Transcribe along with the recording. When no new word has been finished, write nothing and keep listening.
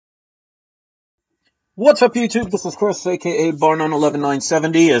What's up, YouTube? This is Chris, aka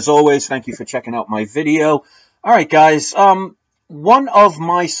Bar911970. As always, thank you for checking out my video. All right, guys. One of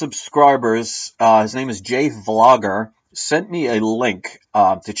my subscribers, his name is Jay Vlogger, sent me a link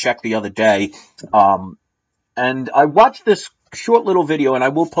to check the other day, and I watched this short little video, and I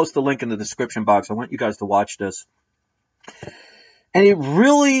will post the link in the description box. I want you guys to watch this, and it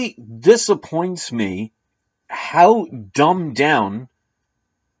really disappoints me how dumbed down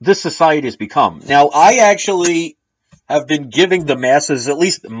this society has become. Now, I actually have been giving the masses at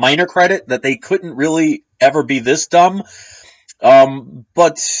least minor credit that they couldn't really ever be this dumb.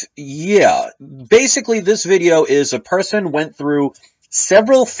 But yeah, basically this video is a person went through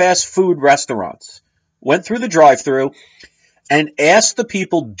several fast food restaurants, went through the drive-thru, and asked the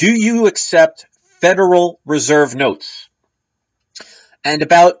people, do you accept Federal Reserve notes? And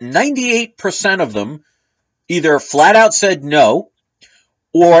about 98% of them either flat out said no,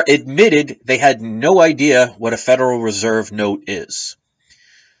 or admitted they had no idea what a Federal Reserve note is.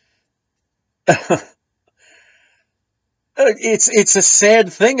 It's a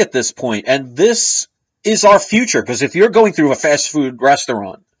sad thing at this point, and this is our future, because if you're going through a fast food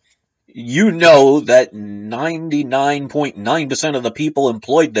restaurant, you know that 99.9% of the people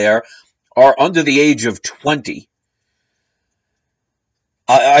employed there are under the age of 20.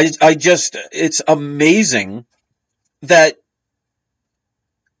 It's amazing that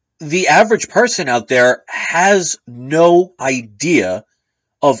the average person out there has no idea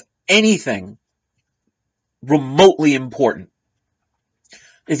of anything remotely important.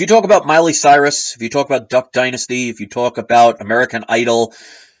 If you talk about Miley Cyrus, if you talk about Duck Dynasty, if you talk about American Idol,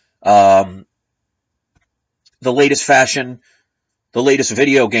 the latest fashion, the latest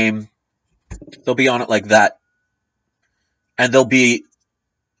video game, they'll be on it like that. And they'll be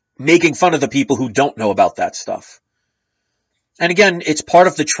making fun of the people who don't know about that stuff. And again, it's part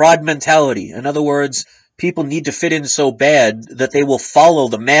of the tribe mentality. In other words, people need to fit in so bad that they will follow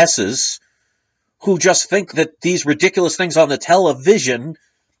the masses who just think that these ridiculous things on the television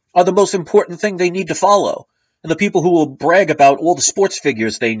are the most important thing they need to follow. And the people who will brag about all the sports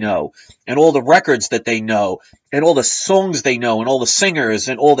figures they know, and all the records that they know, and all the songs they know, and all the singers,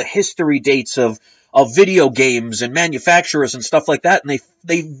 and all the history dates of video games and manufacturers and stuff like that, and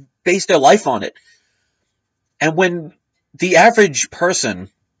they base their life on it. And when the average person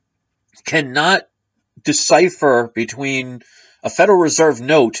cannot decipher between a Federal Reserve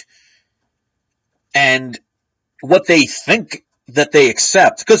note and what they think that they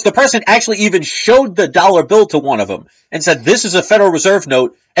accept, because the person actually even showed the dollar bill to one of them and said, this is a Federal Reserve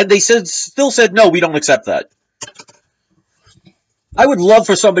note, and they still said, no, we don't accept that. I would love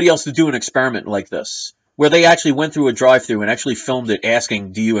for somebody else to do an experiment like this, where they actually went through a drive-thru and actually filmed it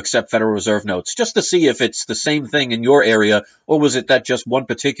asking, do you accept Federal Reserve notes? Just to see if it's the same thing in your area, or was it that just one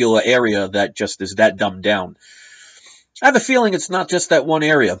particular area that just is that dumbed down? I have a feeling it's not just that one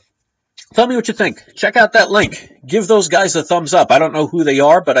area. Tell me what you think. Check out that link. Give those guys a thumbs up. I don't know who they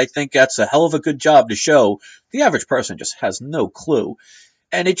are, but I think that's a hell of a good job to show the average person just has no clue.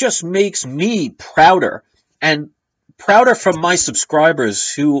 And it just makes me prouder, and prouder from my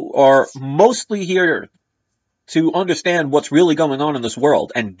subscribers who are mostly here to understand what's really going on in this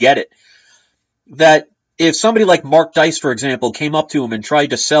world and get it. That if somebody like Mark Dice, for example, came up to him and tried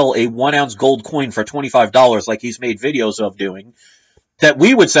to sell a 1-ounce gold coin for $25 like he's made videos of doing, that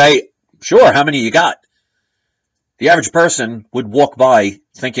we would say, sure, how many you got? The average person would walk by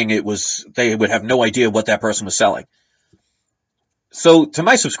thinking they would have no idea what that person was selling. So to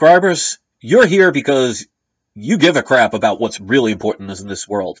my subscribers, you're here because you give a crap about what's really important in this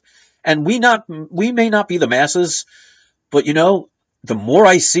world. And we may not be the masses, but you know, the more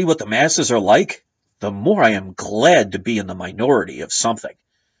I see what the masses are like, the more I am glad to be in the minority of something.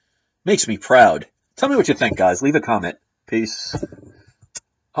 Makes me proud. Tell me what you think, guys. Leave a comment. Peace.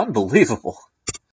 Unbelievable.